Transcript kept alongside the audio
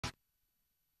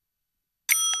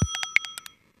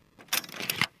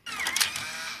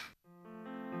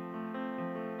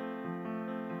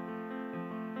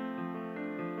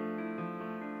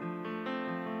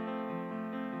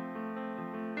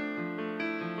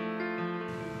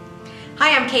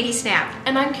Hi, I'm Katie Snapp.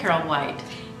 And I'm Carol White.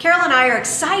 Carol and I are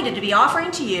excited to be offering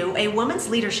to you a women's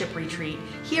leadership retreat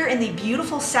here in the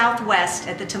beautiful Southwest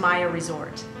at the Tamaya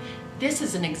Resort. This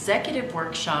is an executive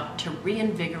workshop to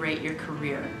reinvigorate your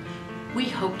career. We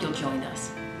hope you'll join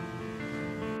us.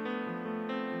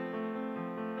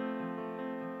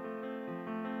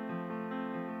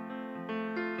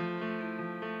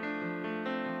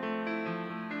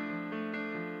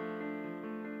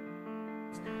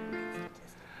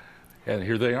 And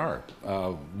here they are.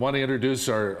 Want to introduce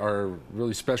our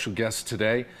really special guests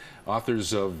today,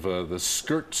 authors of The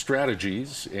Skirt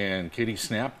Strategies, and Katie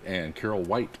Snapp and Carol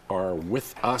White are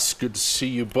with us. Good to see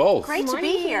you both. Great to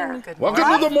be here.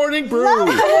 Welcome to the Morning Brew. Love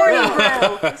the Morning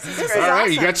Brew. This is All right,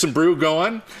 awesome. you got some brew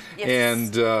going?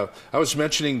 Yes. And I was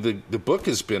mentioning the book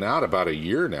has been out about a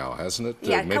year now, hasn't it?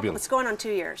 Yeah, Maybe it's going on 2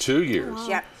 years. 2 years. Wow.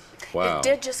 Yep. Wow. It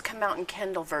did just come out in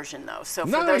Kindle version, though, so for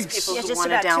Nice. those people Yeah, who just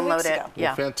want to about 2 download weeks it, ago.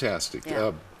 Well, fantastic.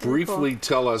 Yeah. Briefly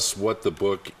tell us what the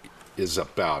book is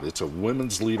about. It's a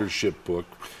women's leadership book.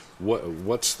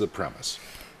 What's the premise?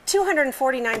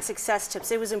 249 success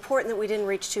tips. It was important that we didn't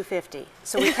reach 250,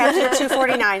 so we kept it at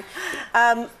 249.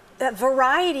 A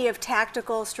variety of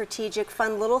tactical, strategic,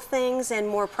 fun little things and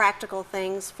more practical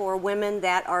things for women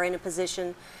that are in a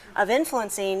position of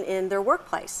influencing in their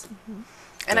workplace. Mm-hmm.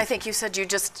 And I think you said you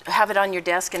just have it on your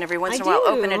desk and every once in a I while do.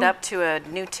 open it up to a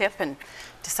new tip and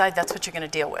decide that's what you're going to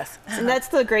deal with. And that's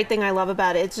the great thing I love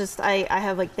about it. It's just I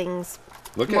have like things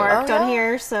Look at marked it. on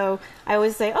here, so I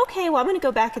always say, okay, well I'm going to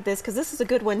go back at this because this is a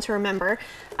good one to remember.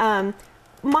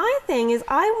 My thing is,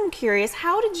 I'm curious,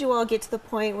 how did you all get to the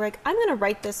point where like I'm going to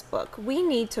write this book? We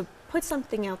need to put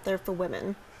something out there for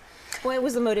women. What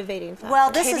was the motivating factor?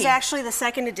 Well, this is Katie. actually the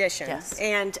second edition, Yes.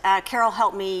 and Carol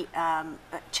helped me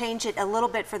change it a little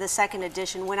bit for the second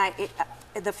edition. When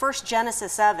the first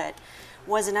genesis of it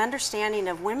was an understanding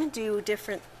of women do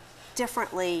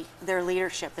differently their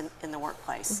leadership in the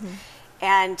workplace. Mm-hmm.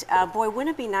 And boy,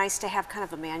 wouldn't it be nice to have kind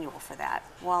of a manual for that?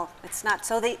 Well, it's not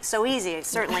so easy. It's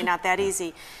certainly not that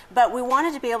easy. But we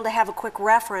wanted to be able to have a quick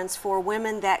reference for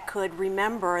women that could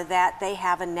remember that they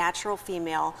have a natural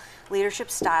female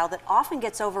leadership style that often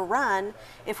gets overrun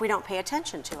if we don't pay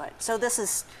attention to it. So this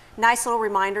is nice little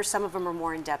reminders. Some of them are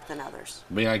more in depth than others.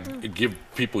 May I give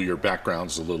people your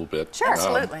backgrounds a little bit? Sure.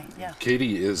 Absolutely, yeah.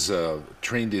 Katie is a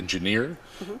trained engineer,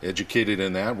 educated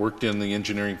in that, worked in the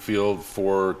engineering field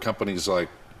for companies like,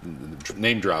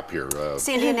 name drop here.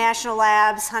 Sandia National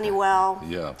Labs, Honeywell,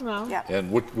 Yeah. Well, yeah.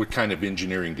 And what kind of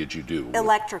engineering did you do?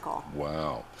 Electrical.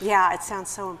 Wow. Yeah, it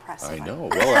sounds so impressive. I know.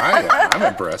 Well, I'm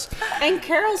impressed. and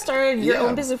Carol started your Yeah.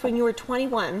 own business when you were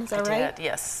 21, is that I right? did,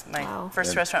 yes. My Wow. first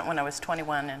And- restaurant when I was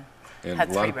 21 and And had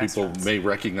a lot 3 of people restaurants. may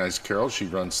recognize Carol. She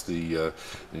runs the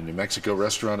New Mexico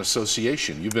Restaurant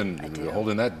Association. You've been do.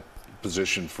 holding that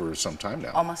position for some time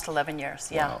now. Almost 11 years,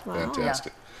 yeah. Wow,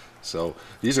 fantastic. So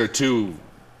these are two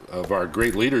of our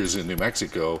great leaders in New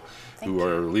Mexico who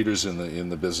are leaders in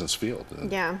the business field. And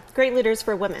Yeah, great leaders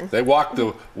for women. they walk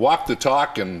the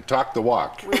talk and talk the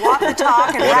walk. We walk the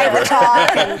talk and write the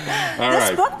talk. And All this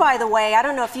right. book, by the way, I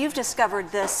don't know if you've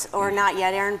discovered this or not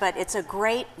yet, Erin, but it's a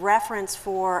great reference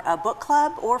for a book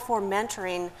club or for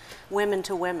mentoring women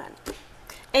to women.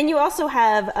 And you also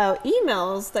have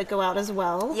emails that go out as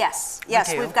well. Yes,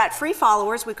 do. we've got free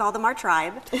followers. We call them our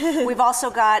tribe. We've also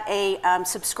got a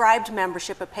subscribed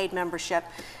membership, a paid membership,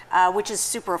 which is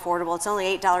super affordable. It's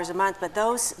only $8 a month, but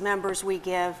those members we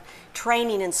give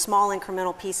training in small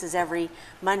incremental pieces every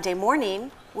Monday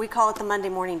morning. We call it the Monday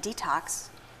Morning Detox.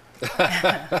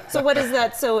 So what is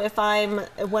that? So if I'm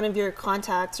one of your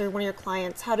contacts or one of your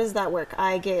clients, how does that work?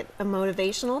 I get a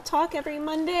motivational talk every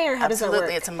Monday, or how does that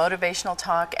Absolutely, work? it's a motivational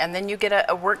talk, and then you get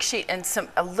a worksheet and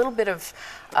a little bit of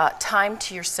time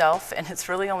to yourself, and it's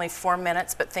really only 4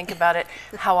 minutes, but think about it.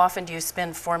 How often do you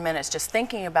spend 4 minutes just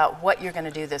thinking about what you're going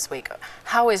to do this week?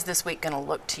 How is this week going to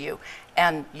look to you?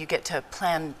 And you get to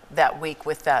plan that week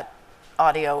with that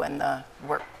audio and the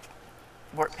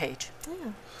work page.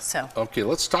 Yeah. So. Okay,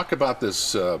 let's talk about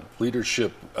this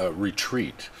leadership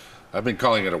retreat. I've been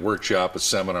calling it a workshop, a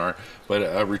seminar, but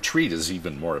a retreat is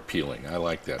even more appealing. I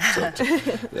like that.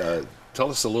 So,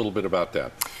 tell us a little bit about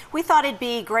that. We thought it'd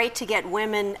be great to get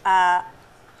women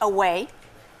away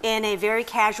in a very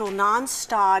casual,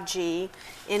 non-stodgy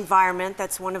environment.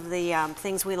 That's one of the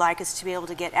things we like, is to be able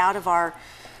to get out of our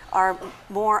our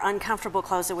more uncomfortable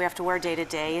clothes that we have to wear day to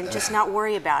day and just not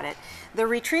worry about it. The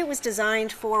retreat was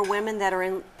designed for women that are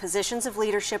in positions of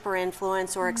leadership or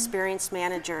influence or experienced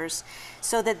managers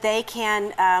so that they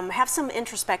can have some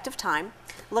introspective time,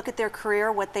 look at their career,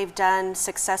 what they've done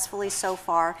successfully so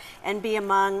far, and be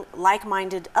among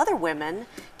like-minded other women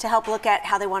to help look at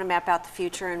how they want to map out the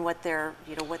future and what their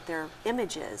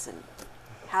image is and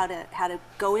how to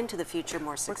go into the future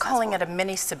more successful. We're calling it a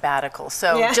mini sabbatical.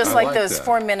 So just I like like those that.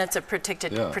 4 minutes of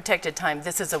protected time,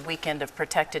 this is a weekend of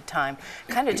protected time.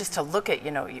 Kind of just to look at,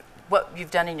 what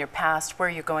you've done in your past, where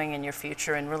you're going in your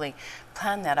future, and really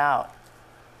plan that out.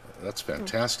 That's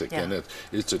fantastic. Yeah. And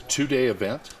it's a 2-day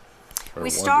event? Or We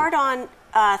one start day?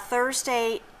 on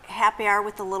Thursday, happy hour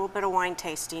with a little bit of wine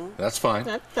tasting. That's fine.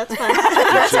 That's fine.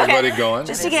 Gets everybody going.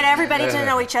 Just to get everybody to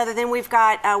know each other. Then we've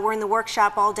got, we're in the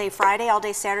workshop all day Friday, all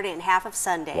day Saturday, and half of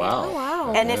Sunday. Wow. Oh,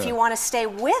 wow. And if you want to stay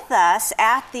with us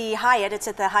at the Hyatt, it's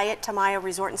at the Hyatt Tamaya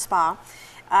Resort and Spa.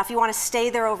 If you want to stay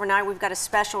there overnight, we've got a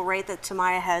special rate that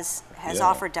Tamaya has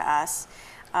offered to us.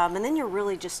 And then you're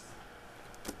really just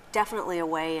definitely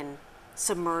away and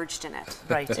submerged in it.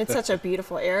 Right. It's such a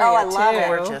beautiful area. Oh, I love it.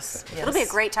 Gorgeous. Yes. It'll be a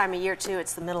great time of year, too.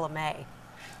 It's the middle of May.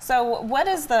 So, what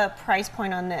is the price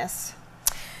point on this?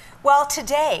 Well,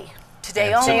 today,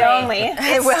 Today And only. so- Only.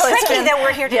 it's tricky that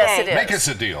we're here today. Yes, it is. Make us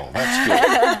a deal.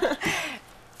 That's good.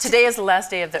 Today is the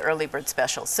last day of the early bird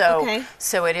special. So, Okay.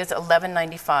 so it is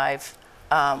 $11.95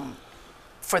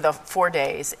 for the 4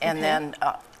 days, and then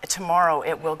tomorrow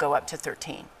it will go up to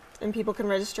 $13. And people can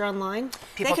register online?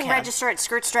 People They can register at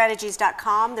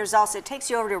skirtstrategies.com. There's also, it takes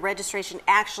you over to registration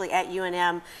actually at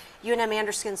UNM. UNM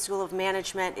Anderson School of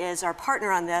Management is our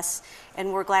partner on this,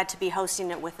 and we're glad to be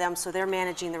hosting it with them, so they're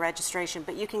managing the registration.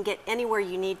 But you can get anywhere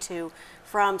you need to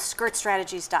from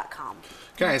skirtstrategies.com.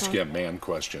 Can I ask you a man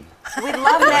question? We'd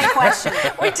love that question.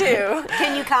 We do.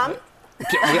 Can you come?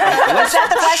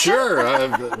 Sure.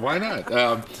 Why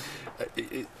not?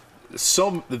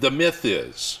 So the myth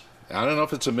is, I don't know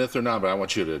if it's a myth or not, but I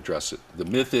want you to address it. The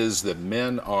myth is that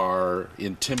men are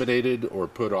intimidated or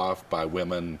put off by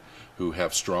women who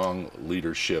have strong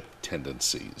leadership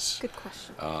tendencies. Good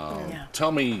question. Yeah.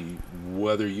 Tell me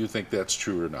whether you think that's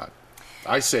true or not.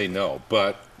 I say no,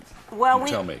 but Well,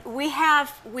 tell me.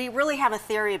 we really have a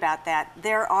theory about that.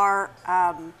 There are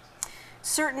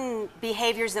certain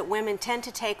behaviors that women tend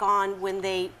to take on when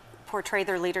they portray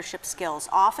their leadership skills,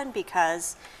 often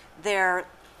because their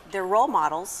role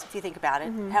models, if you think about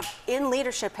it, have in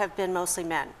leadership have been mostly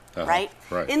men, right?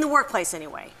 Right. In the workplace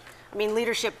anyway. I mean,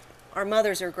 leadership, our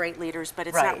mothers are great leaders, but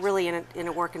it's Right. not really in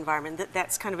a work environment.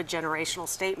 That's kind of a generational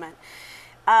statement.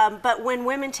 But when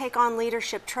women take on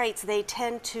leadership traits, they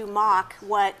tend to mock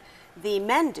what the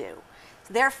men do.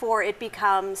 Therefore, it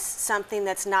becomes something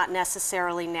that's not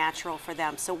necessarily natural for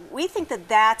them. So we think that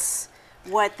that's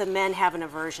what the men have an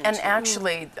aversion And to.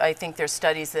 actually, I think there's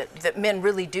studies that men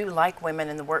really do like women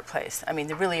in the workplace. I mean,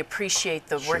 they really appreciate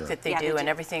the work that they Yeah, they do and do.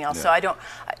 everything else. Yeah. So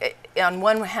on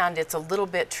one hand, it's a little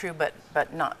bit true, but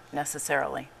not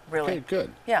necessarily, really. Okay,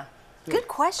 good. Yeah. Good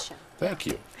question. Thank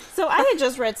you. So, I had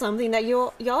just read something that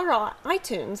y'all are on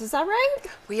iTunes. Is that right?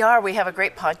 We are. We have a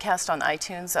great podcast on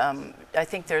iTunes. I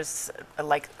think there's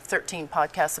like 13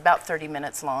 podcasts, about 30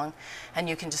 minutes long, and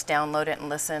you can just download it and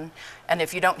listen. And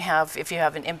if you have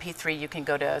an MP3, you can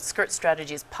go to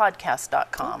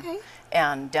skirtstrategiespodcast.com Okay.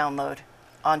 and download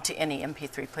onto any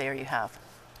MP3 player you have.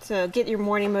 So, get your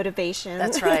morning motivation.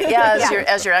 That's right. Yeah, Yeah.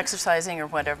 as you're exercising or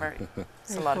whatever.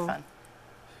 It's a lot of cool. fun.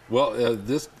 Well,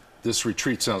 this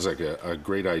retreat sounds like a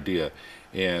great idea,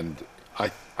 and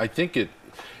I think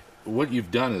what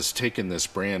you've done is taken this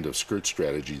brand of Skirt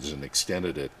Strategies and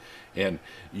extended it, and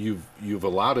you've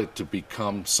allowed it to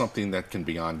become something that can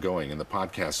be ongoing. And the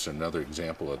podcast is another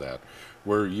example of that,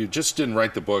 where you just didn't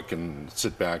write the book and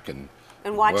sit back and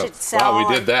watch it sell. Wow,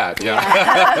 we did that.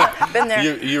 Yeah, Been there.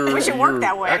 you're, We should work you're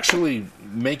that way. actually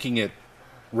making it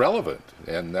relevant,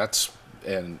 and that's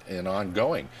and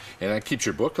ongoing, and that keeps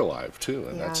your book alive too,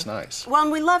 and that's nice. Well,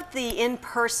 and we loved the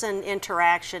in-person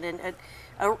interaction, and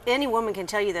any woman can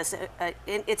tell you this.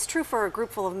 It's true for a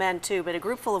group full of men too, but a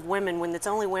group full of women, when it's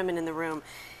only women in the room,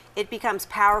 it becomes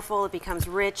powerful, it becomes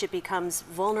rich, it becomes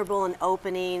vulnerable and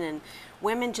opening, and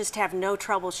women just have no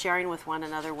trouble sharing with one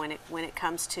another when it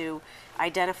comes to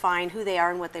identifying who they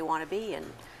are and what they want to be,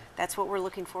 and that's what we're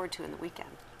looking forward to in the weekend.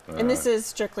 And this is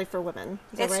strictly for women.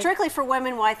 Is that It's right? strictly for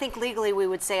women. Well, I think legally we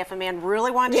would say if a man really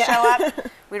wanted to Yeah. show up,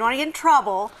 we don't want to get in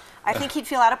trouble, I think he'd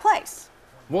feel out of place.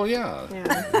 Well, yeah,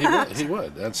 Yeah. He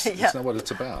would. That's not what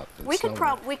it's about. We It's could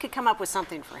not- we could come up with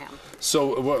something for him.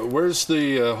 So where's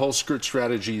the whole Skirt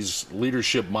Strategies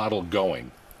leadership model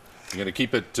going? You're going to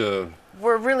keep it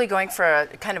We're really going for a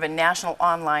kind of a national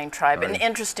online tribe. All right. And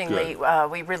interestingly,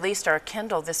 we released our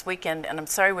Kindle this weekend, and I'm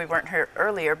sorry we weren't here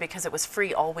earlier because it was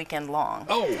free all weekend long.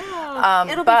 Oh,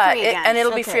 It'll be free again. And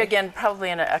it'll be free Okay. again probably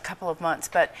in a couple of months.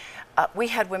 But we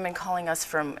had women calling us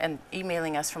from and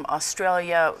emailing us from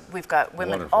Australia. We've got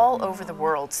women Wonderful. all over the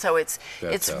world, so it's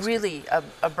Fantastic. really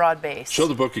a broad base. show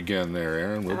the book again there,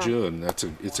 Aaron, would you? And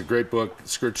it's a great book,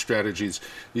 Skirt Strategies.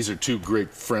 These are two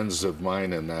great friends of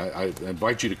mine, and I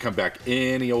invite you to come back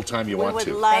any old time you We want would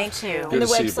to. love Thank to. you. Good And the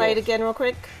to see you website both. again, real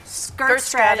quick.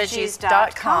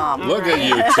 skirtstrategies.com. Look at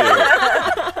you two.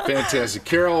 Fantastic.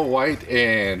 Carol White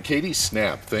and Katie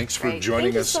Snapp, thanks for Great.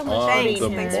 joining Thank you us so much on for being the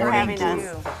here. Thanks for Morning having Brew.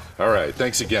 us. All right,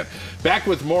 thanks again. Back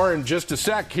with more in just a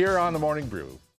sec here on the Morning Brew.